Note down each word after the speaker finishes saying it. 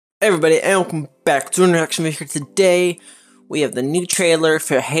Everybody, and welcome back to an reaction video. Today we have the new trailer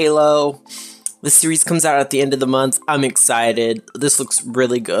for Halo. The series comes out at the end of the month. I'm excited. This looks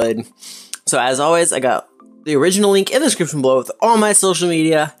really good. So as always, I got the original link in the description below with all my social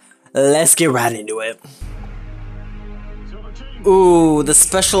media. Let's get right into it. Ooh, the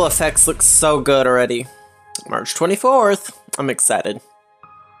special effects look so good already. March 24th. I'm excited.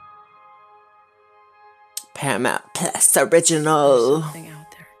 Paramount Plus original.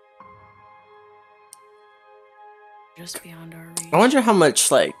 Just beyond our reach. I wonder how much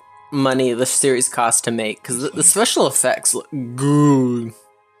money the series cost to make, because the special effects look good.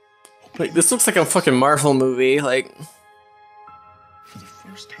 Like, this looks like a fucking Marvel movie. Like, for the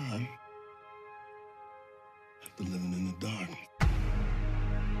first time, I've been living in the dark.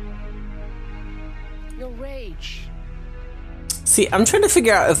 Your rage. see, I'm trying to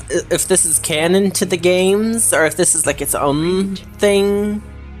figure out if this is canon to the games or if this is like its own thing.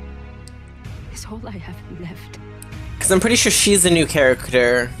 Is all I have left. Because I'm pretty sure she's a new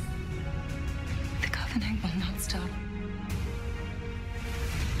character. The Covenant will not stop.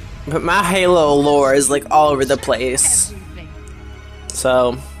 But my Halo lore is like all over the place. Everything.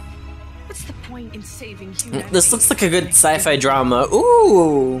 So, What's the point in saving humanity? this looks like a good sci-fi drama.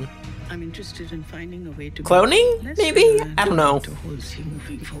 Ooh! I'm interested in finding a way to Cloning? Maybe? I don't know.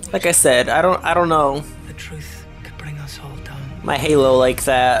 Like I said, I don't know The truth could bring us all down. my Halo like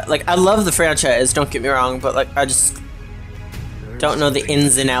that. Like, I love the franchise, don't get me wrong, but like, I just don't know the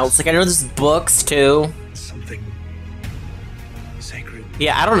ins and outs. Like, I know there's books too. Something sacred.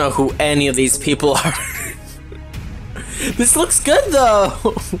 Yeah, I don't know who any of these people are. This looks good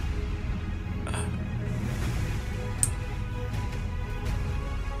though.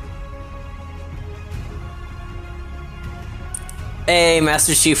 Hey,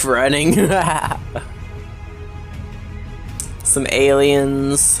 Master Chief running. Some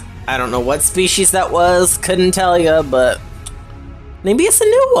aliens. I don't know what species that was. Couldn't tell ya, but maybe it's a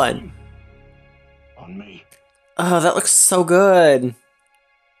new one. On me. Oh, that looks so good.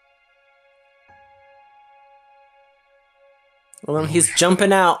 Well, he's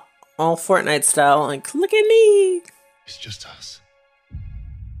jumping out all Fortnite style. Like, look at me. It's just us.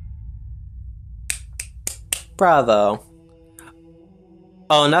 Bravo.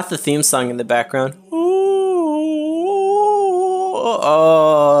 Oh, not the theme song in the background.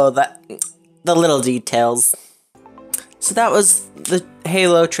 Oh, the little details. So that was the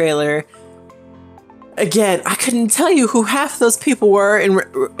Halo trailer. Again, I couldn't tell you who half those people were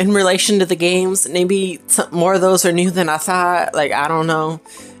in relation to the games. Maybe some more of those are new than I thought. Like, I don't know.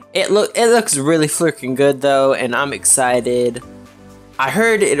 It looks really freaking good though, and I'm excited. I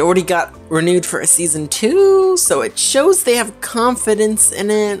heard it already got renewed for a season 2, so it shows they have confidence in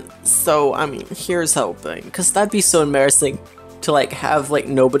it. So, I mean, here's hoping, because that'd be so embarrassing to like have like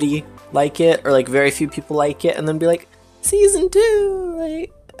nobody like it, or like very few people like it, and then be like, season 2,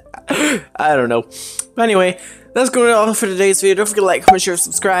 like, I don't know. But anyway, that's going to be all for today's video. Don't forget to like, comment, share,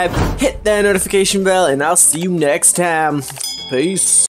 subscribe, hit that notification bell, and I'll see you next time. Peace.